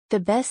The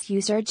best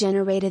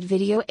user-generated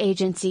video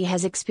agency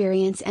has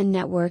experience and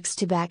networks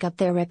to back up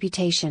their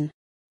reputation.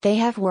 They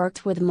have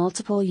worked with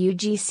multiple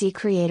UGC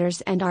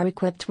creators and are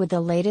equipped with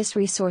the latest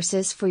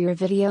resources for your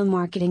video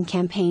marketing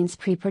campaigns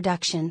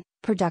pre-production,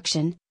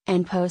 production,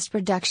 and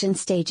post-production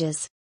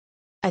stages.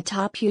 A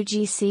top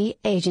UGC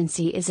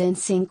agency is in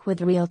sync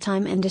with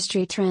real-time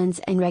industry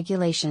trends and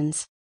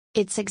regulations.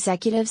 Its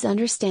executives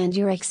understand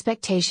your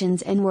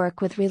expectations and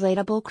work with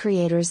relatable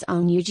creators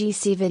on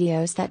UGC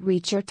videos that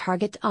reach your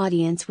target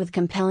audience with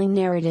compelling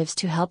narratives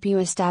to help you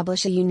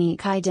establish a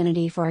unique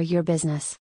identity for your business.